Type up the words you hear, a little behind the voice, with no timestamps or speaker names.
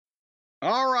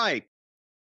All right.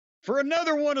 For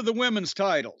another one of the women's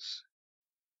titles.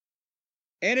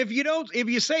 And if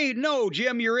you say, no,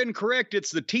 Jim, you're incorrect, it's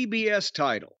the TBS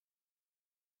title.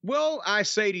 Well, I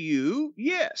say to you,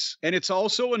 yes. And it's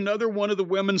also another one of the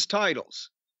women's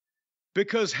titles.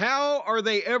 Because how are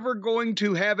they ever going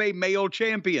to have a male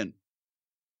champion?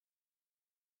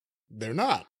 They're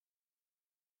not.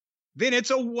 Then it's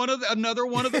another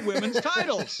one of the women's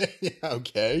titles. Yeah,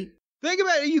 okay. Think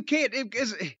about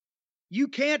it. You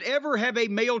can't ever have a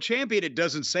male champion. It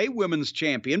doesn't say women's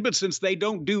champion, but since they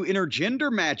don't do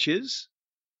intergender matches,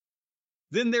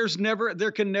 then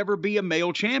there can never be a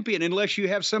male champion unless you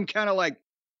have some kind of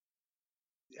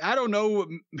I don't know,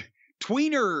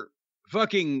 tweener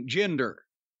fucking gender.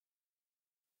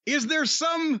 Is there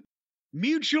some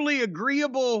mutually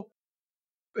agreeable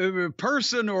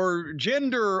person or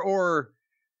gender or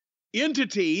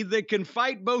entity that can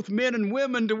fight both men and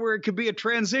women to where it could be a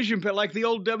transition pit, like the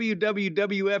old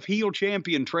WWF heel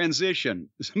champion transition?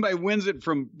 Somebody wins it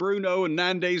from Bruno and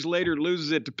 9 days later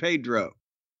loses it to Pedro.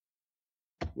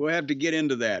 We'll have to get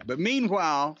into that. But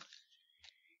meanwhile,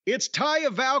 it's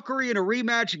Taya Valkyrie in a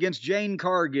rematch against Jade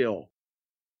Cargill.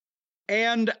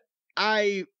 And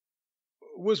I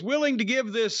was willing to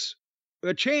give this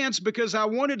a chance because I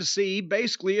wanted to see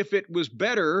basically if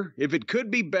it could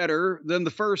be better than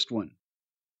the first one.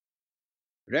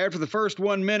 But after the first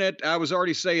 1 minute, I was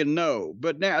already saying no.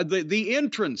 But now the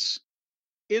entrance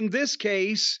in this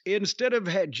case, instead of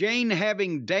Jane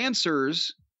having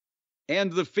dancers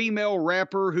and the female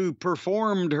rapper who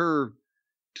performed her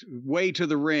way to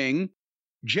the ring,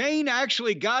 Jane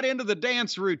actually got into the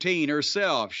dance routine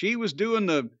herself. She was doing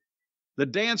the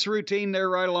dance routine there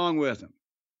right along with him.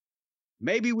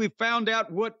 Maybe we found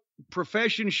out what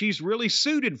profession she's really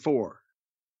suited for.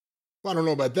 Well, I don't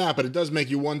know about that, but it does make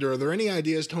you wonder, are there any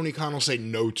ideas Tony Khan will say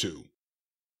no to?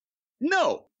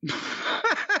 No.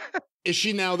 Is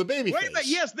she now the babyface? Wait a minute.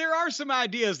 Yes, there are some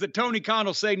ideas that Tony Khan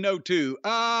will say no to.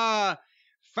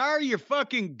 Fire your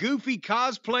fucking goofy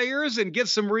cosplayers and get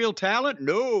some real talent?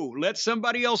 No. Let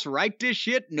somebody else write this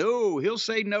shit? No. He'll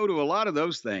say no to a lot of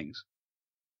those things.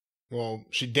 Well,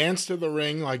 she danced to the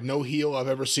ring like no heel I've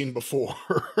ever seen before.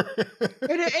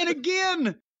 and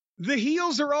again, the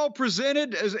heels are all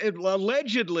presented as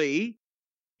allegedly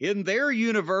in their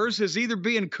universe as either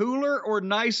being cooler or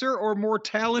nicer or more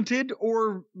talented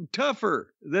or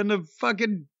tougher than the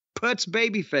fucking putz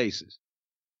baby faces.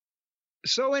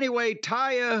 So anyway,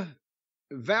 Taya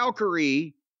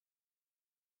Valkyrie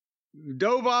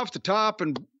dove off the top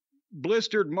and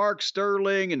blistered Mark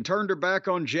Sterling and turned her back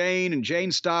on Jane, and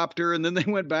Jane stopped her, and then they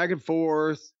went back and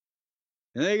forth,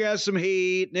 and they got some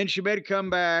heat, and then she made a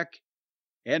comeback,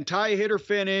 and Taya hit her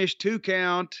finish, 2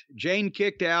 count. Jane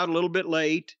kicked out a little bit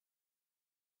late.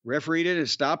 Referee did it,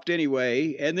 stopped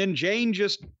anyway, and then Jane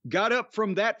just got up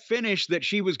from that finish that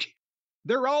she was...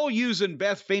 They're all using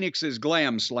Beth Phoenix's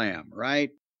Glam Slam,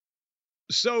 right?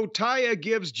 So Taya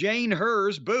gives Jane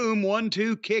hers, boom,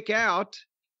 1-2, kick out,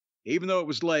 even though it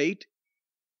was late.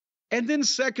 And then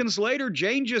seconds later,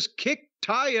 Jane just kicked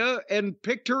Taya and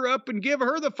picked her up and give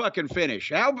her the fucking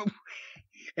finish.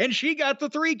 And she got the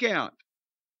 3 count.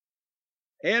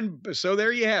 And so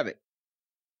there you have it.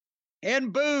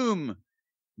 And boom,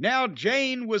 now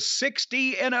Jane was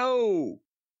 60-0.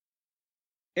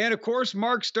 And of course,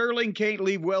 Mark Sterling can't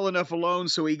leave well enough alone,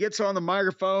 so he gets on the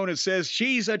microphone and says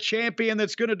she's a champion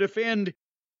that's going to defend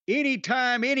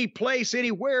anytime, any place,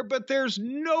 anywhere, but there's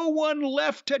no one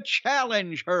left to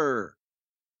challenge her.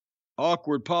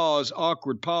 Awkward pause,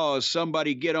 awkward pause.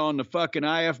 Somebody get on the fucking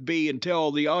IFB and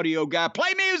tell the audio guy,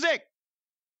 play music!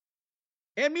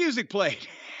 And music played.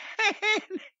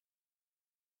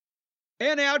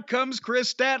 And out comes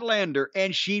Kris Statlander,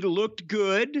 and she looked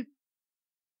good.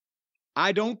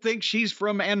 I don't think she's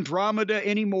from Andromeda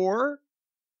anymore.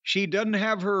 She doesn't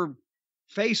have her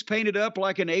face painted up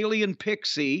like an alien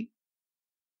pixie.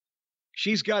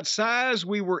 She's got size.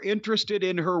 We were interested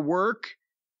in her work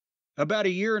about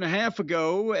 1.5 years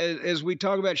ago. As we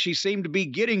talk about, she seemed to be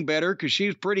getting better because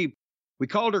she's pretty, we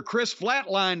called her Kris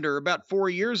Statlander about 4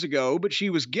 years ago, but she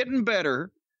was getting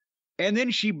better. And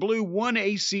then she blew one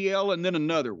ACL and then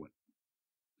another one.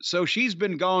 So she's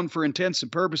been gone for intents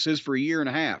and purposes for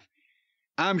 1.5 years.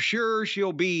 I'm sure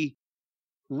she'll be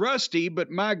rusty, but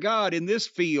my God, in this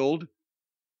field,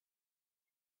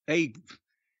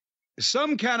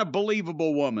 some kind of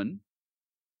believable woman.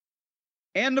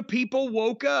 And the people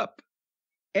woke up.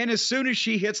 And as soon as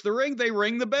she hits the ring, they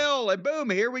ring the bell. And boom,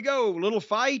 here we go. Little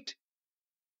fight.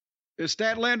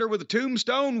 Statlander with a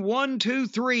tombstone. 1, 2,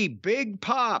 3. Big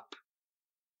pop.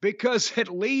 Because at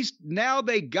least now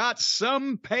they got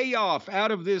some payoff out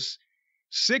of this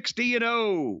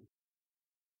 60-0.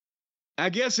 I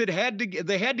guess they had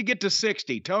to get to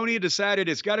 60. Tony decided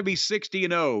it's got to be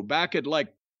 60-0 back at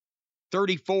like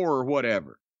 34 or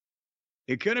whatever.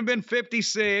 It could have been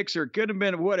 56 or it could have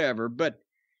been whatever, but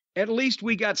at least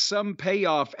we got some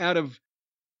payoff out of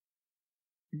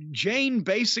Jane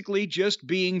basically just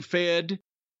being fed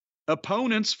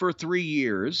opponents for 3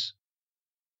 years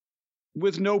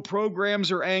with no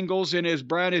programs or angles, and as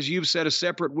Brian, as you've said, a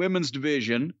separate women's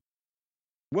division.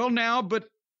 Well, now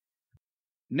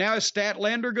is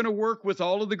Statlander going to work with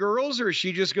all of the girls, or is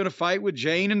she just going to fight with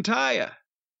Jane and Taya?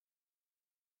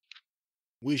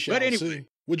 We shall see.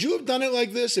 Would you have done it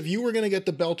like this if you were going to get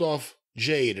the belt off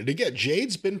Jade? And again,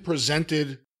 Jade's been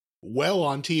presented well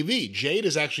on TV. Jade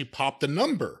has actually popped a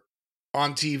number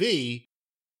on TV.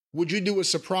 Would you do a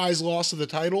surprise loss of the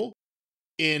title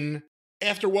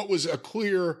after what was a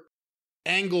clear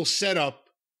angle setup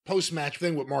post-match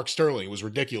thing with Mark Sterling? It was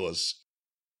ridiculous.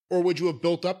 Or would you have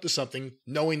built up to something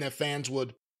knowing that fans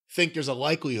would think there's a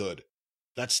likelihood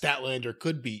that Statlander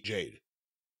could beat Jade?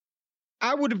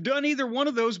 I would have done either one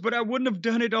of those, but I wouldn't have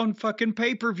done it on fucking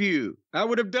pay-per-view. I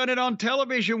would have done it on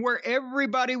television where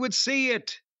everybody would see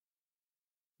it.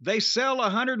 They sell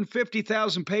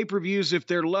 150,000 pay-per-views if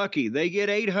they're lucky. They get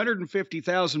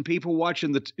 850,000 people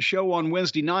watching the show on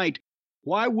Wednesday night.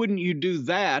 Why wouldn't you do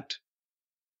that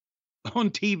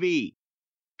on TV?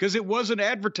 Because it wasn't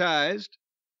advertised.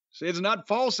 So it's not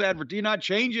false advertising. You're not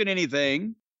changing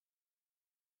anything.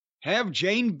 Have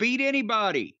Jane beat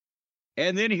anybody.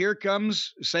 And then here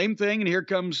comes, same thing, and here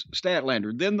comes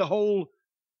Statlander. Then the whole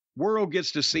world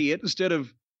gets to see it instead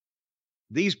of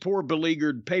these poor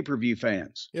beleaguered pay-per-view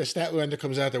fans. Yeah, Statlander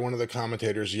comes out there, one of the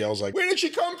commentators yells like, "Where did she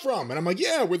come from?" And I'm like,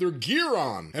 yeah, with her gear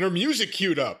on and her music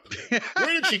queued up.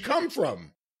 Where did she come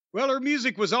from? Well, her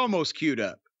music was almost queued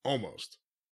up. Almost.